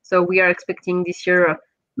more. So we are expecting this year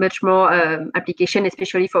much more application,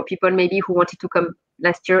 especially for people maybe who wanted to come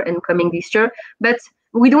last year and coming this year. But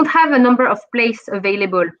we don't have a number of places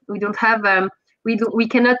available. We don't have we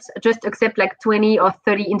cannot just accept like 20 or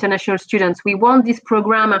 30 international students. We want this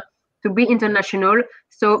program to be international.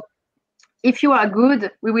 So if you are good,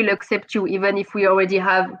 we will accept you, even if we already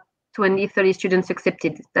have 20, 30 students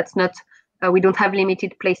accepted. That's not, we don't have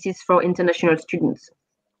limited places for international students.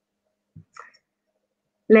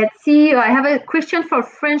 Let's see, I have a question for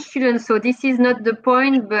French students. So this is not the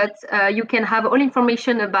point, but you can have all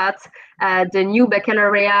information about the new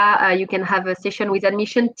baccalaureate. You can have a session with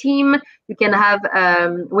admission team. You can have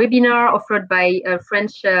webinar offered by a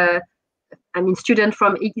French student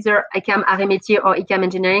from either ECAM Métiers or ECAM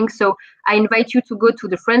Engineering. So I invite you to go to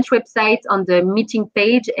the French website on the meeting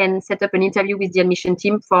page and set up an interview with the admission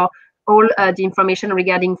team for all the information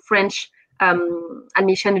regarding French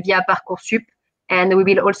admission via Parcoursup. And we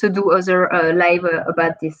will also do other live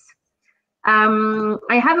about this.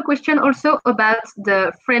 I have a question also about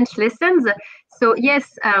the French lessons. So yes,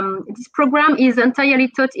 this program is entirely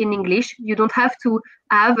taught in English. You don't have to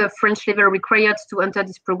have a French level required to enter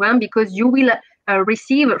this program, because you will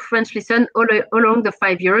receive a French lesson all along the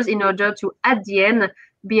 5 years in order to, at the end,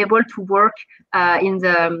 be able to work in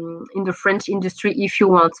the French industry if you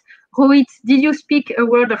want. Rohit, did you speak a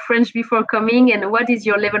word of French before coming, and what is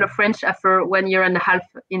your level of French after 1 year and a half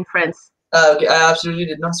in France? Okay, I absolutely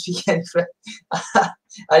did not speak any French.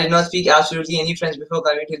 I did not speak absolutely any French before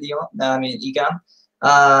coming to Lyon. I mean, ECAM.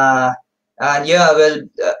 And yeah, well,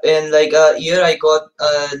 in like a year, I got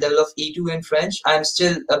a level of A2 in French. I'm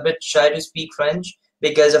still a bit shy to speak French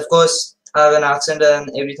because, of course, I have an accent and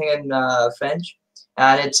everything in French,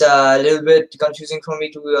 and it's a little bit confusing for me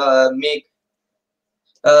to make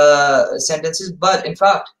sentences. But in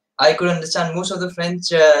fact, I could understand most of the French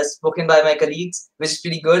spoken by my colleagues, which is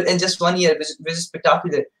pretty good in just 1 year, which is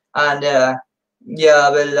spectacular. And yeah,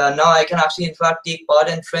 well, now I can actually, in fact, take part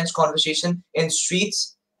in French conversation in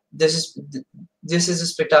streets. This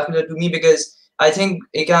is spectacular to me, because I think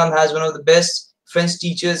ECAM has one of the best French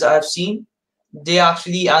teachers I've seen. They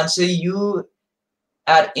actually answer you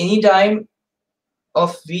at any time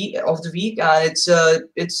of the week, and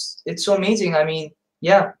it's so amazing. I mean,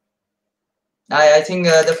 yeah. I think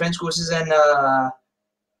the French courses in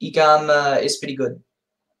ECAM is pretty good.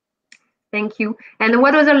 Thank you. And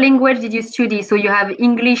what other language did you study? So you have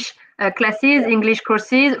English classes, English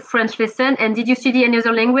courses, French lesson, and did you study any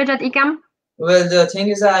other language at ECAM? Well, the thing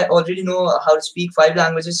is, I already know how to speak 5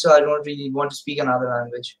 languages, so I don't really want to speak another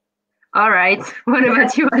language. All right. What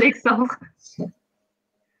about you, Alexandre?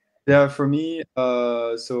 Yeah, for me,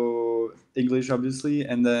 so English, obviously,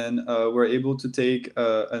 and then we're able to take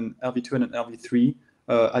an LV2 and an LV3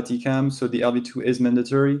 at ECAM. So the LV2 is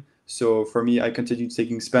mandatory. So for me, I continue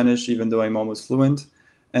taking Spanish, even though I'm almost fluent.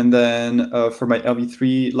 And then for my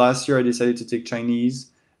LV3, last year I decided to take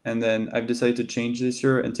Chinese, and then I've decided to change this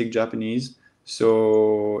year and take Japanese.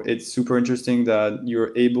 So it's super interesting that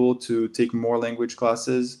you're able to take more language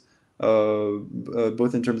classes,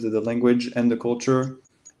 both in terms of the language and the culture.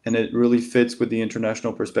 And it really fits with the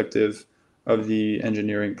international perspective of the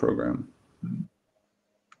engineering program.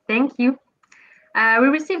 Thank you. We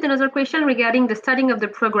received another question regarding the starting of the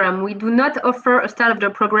program. We do not offer a start of the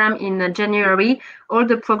program in January. All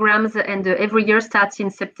the programs and every year starts in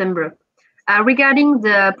September. Regarding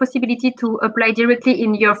the possibility to apply directly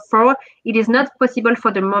in year 4, it is not possible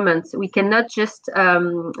for the moment. We cannot just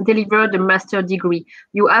deliver the master degree.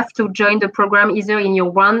 You have to join the program either in year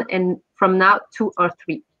 1 and from now 2 or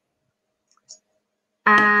 3.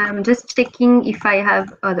 I'm just checking if I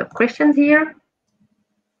have other questions here.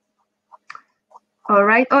 All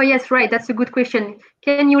right. Oh, yes, right. That's a good question.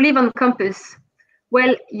 Can you live on campus?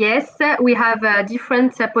 Well, yes, we have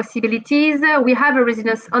different possibilities. We have a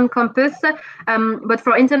residence on campus, but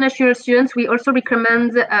for international students, we also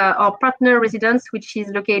recommend our partner residence, which is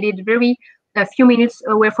located a few minutes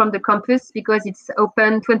away from the campus, because it's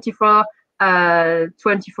open 24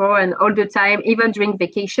 and all the time, even during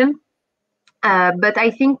vacation. But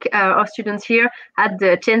I think our students here had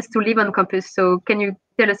the chance to live on campus. So can you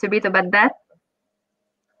tell us a bit about that?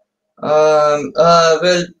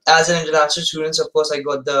 Well, as an international student, of course, I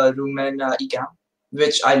got the room in ECAM,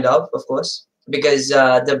 which I love, of course, because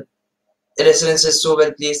the residence is so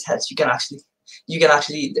well placed that you can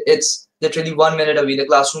actually, it's literally 1 minute away. The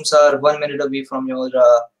classrooms are 1 minute away from your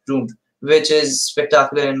room, which is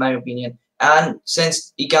spectacular in my opinion. And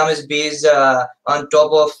since ECAM is based on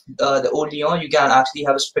top of the old Lyon, you can actually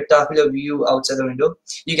have a spectacular view outside the window.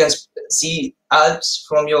 You can see Alps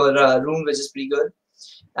from your room, which is pretty good.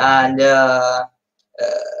 And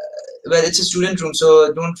well, it's a student room,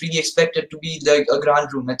 so don't really expect it to be like a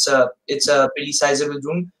grand room. It's a pretty sizable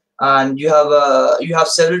room, and you have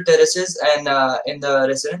several terraces, and in the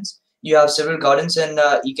residence you have several gardens in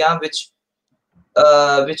ECAM, which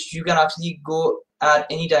you can actually go at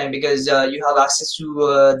any time, because you have access to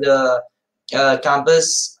the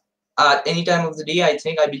campus at any time of the day, I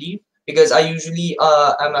believe, because I usually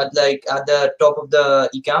am at the top of the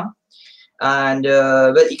ECAM. And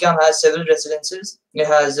well, ECAM has several residences. It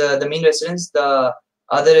has the main residence, the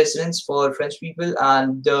other residence for French people,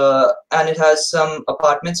 and it has some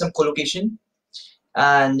apartments, some co-location.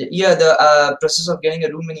 And yeah, the process of getting a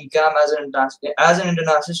room in ECAM as an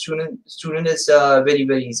international student is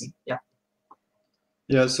very easy. Yeah.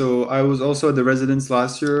 Yeah, so I was also at the residence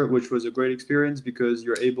last year, which was a great experience because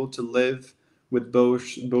you're able to live with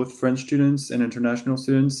both French students and international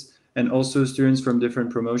students, and also students from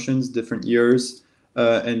different promotions, different years,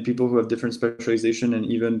 and people who have different specialization, and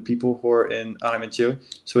even people who are in arts et métiers.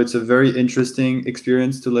 So it's a very interesting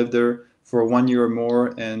experience to live there for 1 year or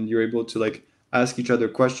more, and you're able to like ask each other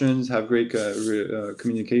questions, have great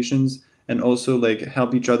communications, and also like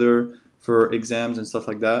help each other for exams and stuff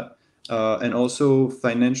like that. And also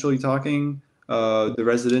financially talking, the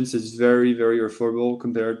residence is very affordable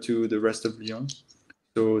compared to the rest of Lyon.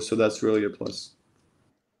 So that's really a plus.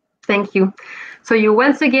 Thank you. So you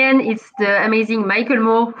once again, it's the amazing Michael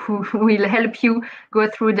Moore who will help you go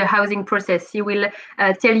through the housing process. He will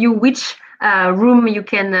tell you which room you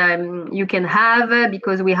can have,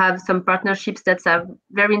 because we have some partnerships that are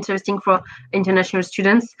very interesting for international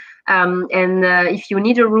students. And if you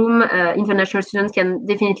need a room, international students can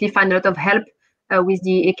definitely find a lot of help with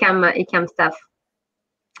the ECAM staff.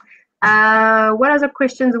 What other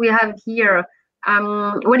questions we have here?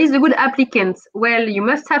 What is a good applicant? Well, you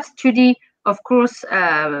must have studied, of course,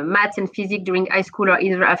 maths and physics during high school or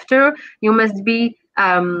either after. You must be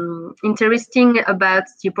interesting about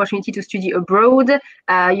the opportunity to study abroad.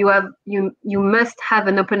 You must have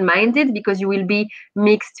an open-minded, because you will be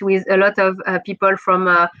mixed with a lot of people from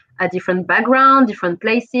a different background, different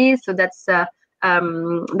places. So that's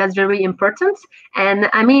very important. And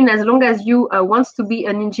I mean, as long as you want to be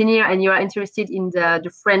an engineer and you are interested in the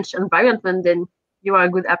French environment, then you are a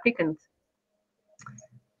good applicant.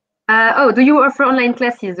 Do you offer online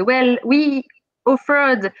classes? Well, we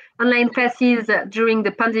offered online classes during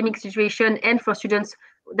the pandemic situation and for students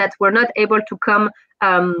that were not able to come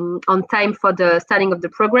on time for the starting of the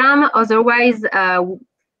program. Otherwise,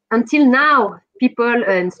 until now, people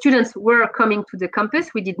and students were coming to the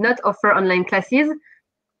campus. We did not offer online classes,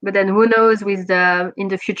 but then who knows, in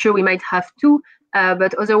the future we might have to.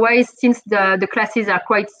 But otherwise, since the classes are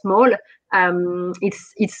quite small,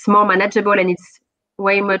 it's more manageable, and it's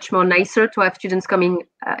way much more nicer to have students coming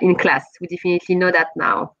in class. We definitely know that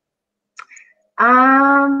now.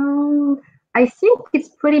 I think it's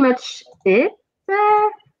pretty much it.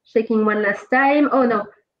 Checking one last time. Oh no,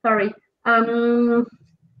 sorry. I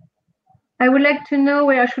would like to know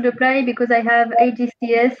where I should apply, because I have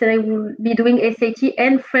AGCS and I will be doing SAT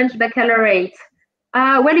and French baccalaureate.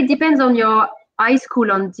 Well, it depends on your high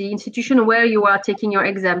school, on the institution where you are taking your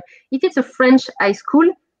exam. If it's a French high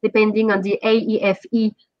school, depending on the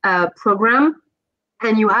AEFE program,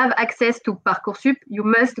 and you have access to Parcoursup, you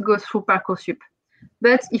must go through Parcoursup.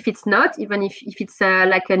 But if it's not, even if it's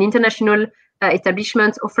like an international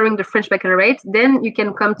establishment offering the French baccalaureate, then you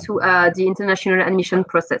can come to the international admission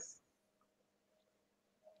process.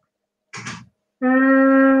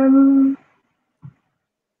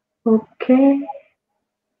 Okay.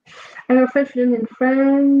 I'm a French student in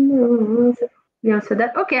France. Yeah, so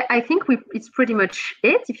that, okay, I think it's pretty much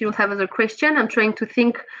it. If you don't have other question, I'm trying to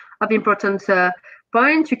think of important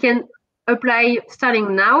points. You can apply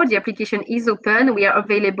starting now. The application is open. We are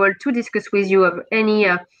available to discuss with you of any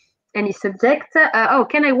subject.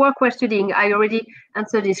 Can I work while studying? I already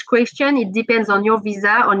answered this question. It depends on your visa,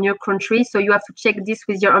 on your country, so you have to check this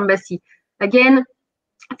with your embassy. Again,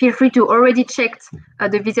 feel free to already check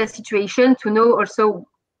the visa situation to know also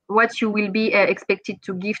what you will be expected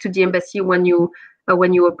to give to the embassy when you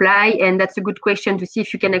apply. And that's a good question to see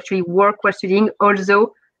if you can actually work while studying.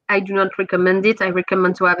 Although I do not recommend it. I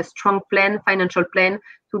recommend to have a strong plan, financial plan,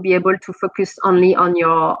 to be able to focus only on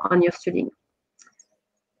your studying.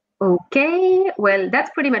 Okay, well, that's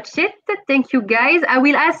pretty much it. Thank you, guys. I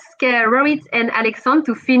will ask Rohit and Alexandre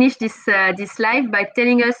to finish this live by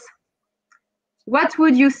telling us, what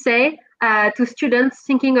would you say to students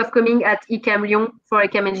thinking of coming at ECAM Lyon for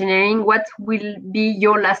ECAM Engineering? What will be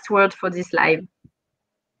your last word for this live?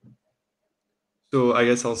 So I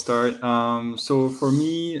guess I'll start. So for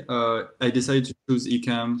me, I decided to choose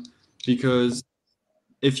ECAM because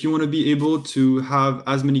if you want to be able to have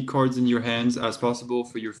as many cards in your hands as possible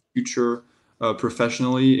for your future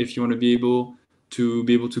professionally, if you want to be able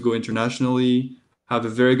to go internationally, have a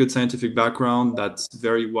very good scientific background that's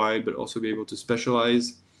very wide, but also be able to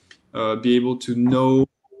specialize, be able to know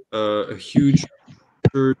a huge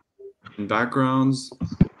backgrounds,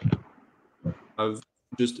 have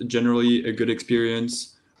just generally a good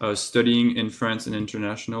experience studying in France and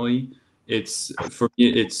internationally. It's for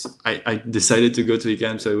me. I decided to go to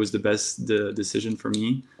ECAM, so it was the best decision for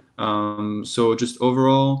me. So just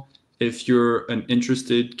overall, if you're an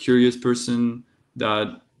interested, curious person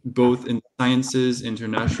that both in sciences,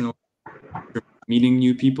 international, meeting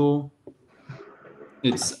new people,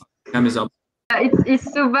 ECAM is up.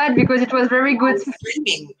 It's so bad because it was very good.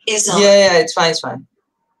 Streaming is on. Yeah, it's fine, it's fine.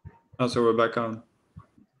 Oh, so we're back on.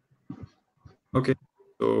 Okay,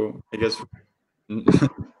 so I guess.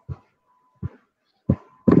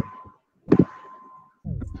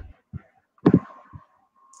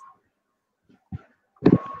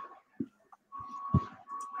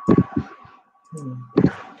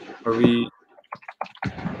 Are we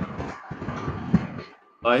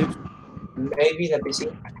live? Maybe, let me see.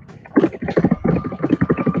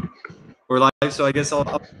 We're live, so I guess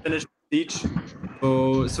I'll finish the speech.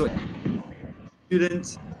 So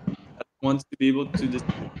students want to be able to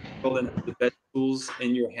discover and have the best tools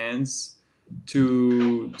in your hands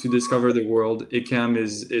to discover the world. ECAM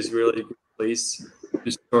is really a good place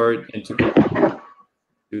to start and to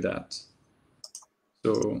do that.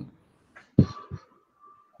 So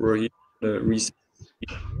we're here to reset.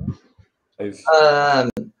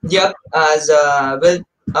 Yep. As well,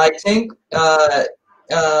 I think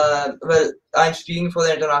well, I'm speaking for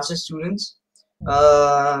the international students.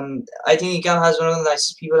 I think ECAM has one of the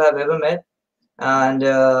nicest people I've ever met, and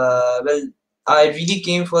well, I really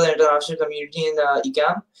came for the international community in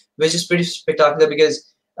ECAM, which is pretty spectacular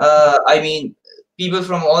because I mean, people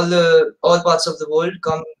from all parts of the world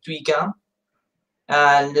come to ECAM,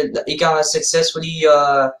 and ECAM has successfully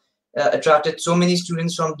attracted so many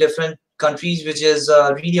students from different countries, which is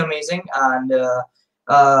really amazing. And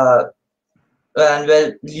well,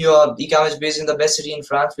 Lyon, ECAM is based in the best city in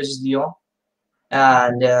France, which is Lyon.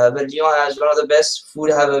 And well, Lyon has one of the best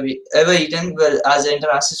food I have ever eaten. Well, as an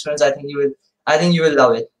international student, I think you will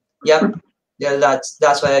love it. Yep. Yeah,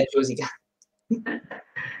 that's why I chose ECAM.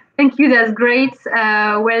 Thank you, that's great.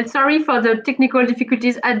 Well, sorry for the technical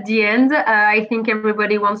difficulties at the end. I think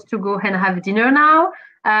everybody wants to go and have dinner now.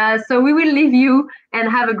 So we will leave you and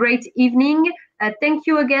have a great evening. Thank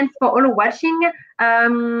you again for all watching.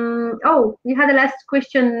 Oh, we had a last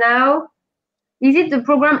question now. Is it the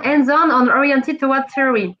program hands-on or oriented toward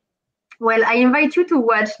theory? Well, I invite you to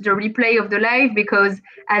watch the replay of the live because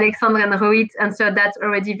Alexandre and Rohit answered that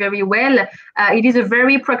already very well. It is a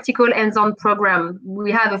very practical hands-on program.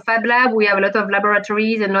 We have a fab lab, we have a lot of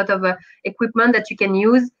laboratories and a lot of equipment that you can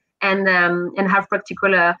use and have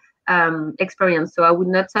practical experience. So I would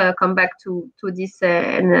not come back to this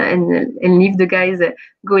and leave the guys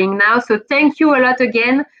going now. So thank you a lot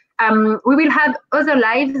again. We will have other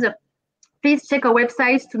lives. Please check our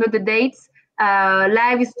website to know the dates.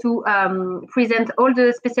 Live is to present all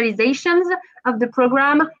the specializations of the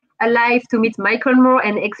program, a live to meet Michael Moore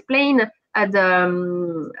and explain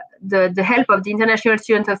the help of the International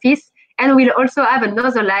Student Office. And we'll also have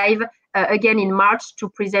another live again in March to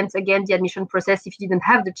present again the admission process if you didn't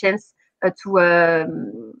have the chance to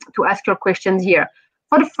ask your questions here.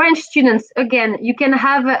 For the French students, again, you can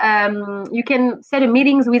have you can set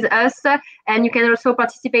meetings with us, and you can also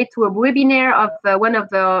participate to a webinar of one of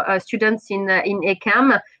the students in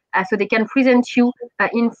ECAM, so they can present you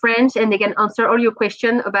in French and they can answer all your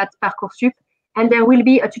questions about Parcoursup. And there will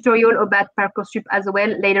be a tutorial about Parcoursup as well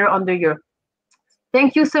later on the year.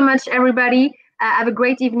 Thank you so much, everybody. Have a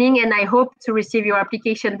great evening, and I hope to receive your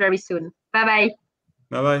application very soon. Bye-bye.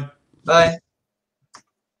 Bye-bye. Bye.